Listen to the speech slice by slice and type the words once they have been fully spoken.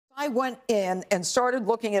I went in and started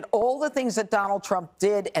looking at all the things that Donald Trump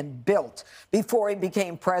did and built before he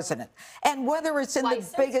became president. And whether it's in the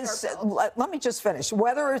biggest, let me just finish,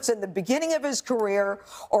 whether it's in the beginning of his career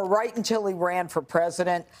or right until he ran for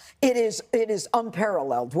president, it is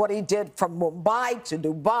unparalleled what he did from Mumbai to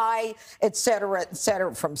Dubai, et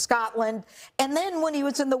cetera, from Scotland. And then when he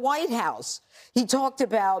was in the White House, he talked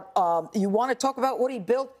about, you want to talk about what he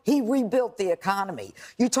built? He rebuilt the economy.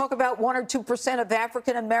 You talk about 1 or 2% of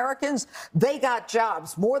African Americans, they got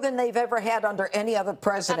jobs more than they've ever had under any other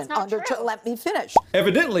president. That's not true. Let me finish.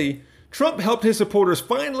 Evidently, Trump helped his supporters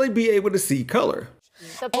finally be able to see color.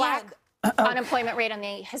 The black unemployment rate and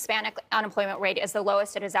the Hispanic unemployment rate is the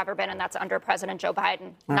lowest it has ever been, and that's under President Joe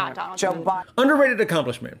Biden, not Donald Trump. Underrated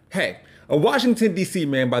accomplishment. Hey, a Washington, D.C.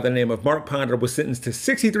 man by the name of Mark Ponder was sentenced to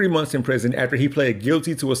 63 months in prison after he pled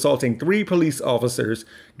guilty to assaulting 3 police officers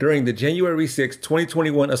during the January 6,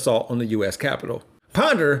 2021 assault on the U.S. Capitol.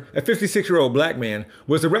 Ponder, a 56-year-old black man,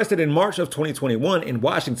 was arrested in March of 2021 in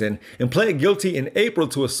Washington and pled guilty in April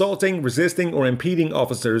to assaulting, resisting, or impeding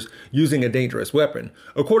officers using a dangerous weapon.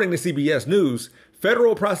 According to CBS News,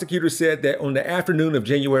 federal prosecutors said that on the afternoon of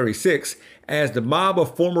January 6, as the mob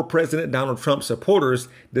of former President Donald Trump supporters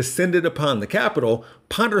descended upon the Capitol,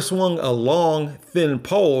 Ponder swung a long, thin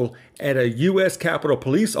pole at a U.S. Capitol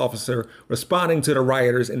police officer responding to the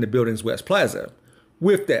rioters in the building's West Plaza.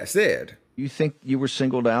 With that said, you think you were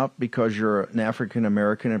singled out because you're an African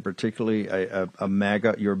American and particularly a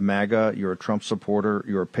MAGA, you're a Trump supporter,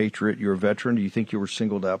 you're a patriot, you're a veteran? Do you think you were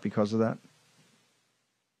singled out because of that?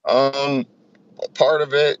 Part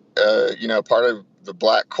of it, part of the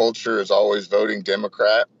black culture is always voting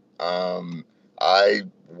Democrat. I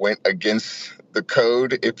went against the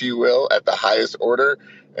code, if you will, at the highest order.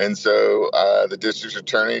 And so the district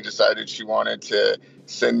attorney decided she wanted to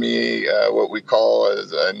send me what we call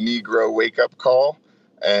as a Negro wake-up call.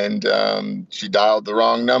 And she dialed the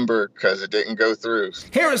wrong number because it didn't go through.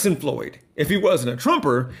 Harrison Floyd. If he wasn't a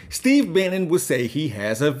Trumper, Steve Bannon would say he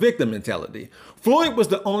has a victim mentality. Floyd was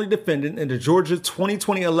the only defendant in the Georgia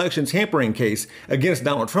 2020 election tampering case against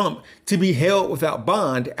Donald Trump to be held without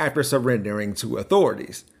bond after surrendering to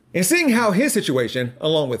authorities. And seeing how his situation,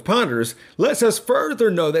 along with Ponder's, lets us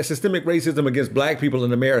further know that systemic racism against black people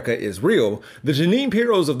in America is real, the Jeanine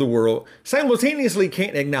Pirros of the world simultaneously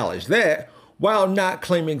can't acknowledge that, while not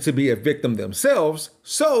claiming to be a victim themselves,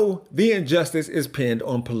 so the injustice is pinned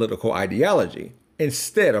on political ideology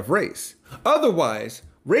instead of race. Otherwise,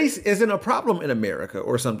 race isn't a problem in America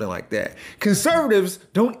or something like that. Conservatives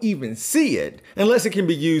don't even see it unless it can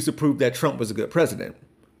be used to prove that Trump was a good president,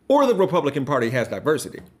 or the Republican Party has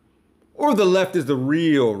diversity, or the left is the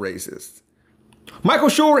real racist. Michael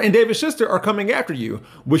Shore and David Schuster are coming after you.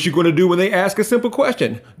 What you gonna do when they ask a simple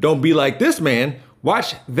question? Don't be like this man.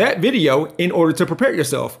 Watch that video in order to prepare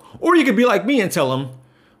yourself. Or you could be like me and tell them,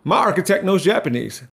 my architect knows Japanese.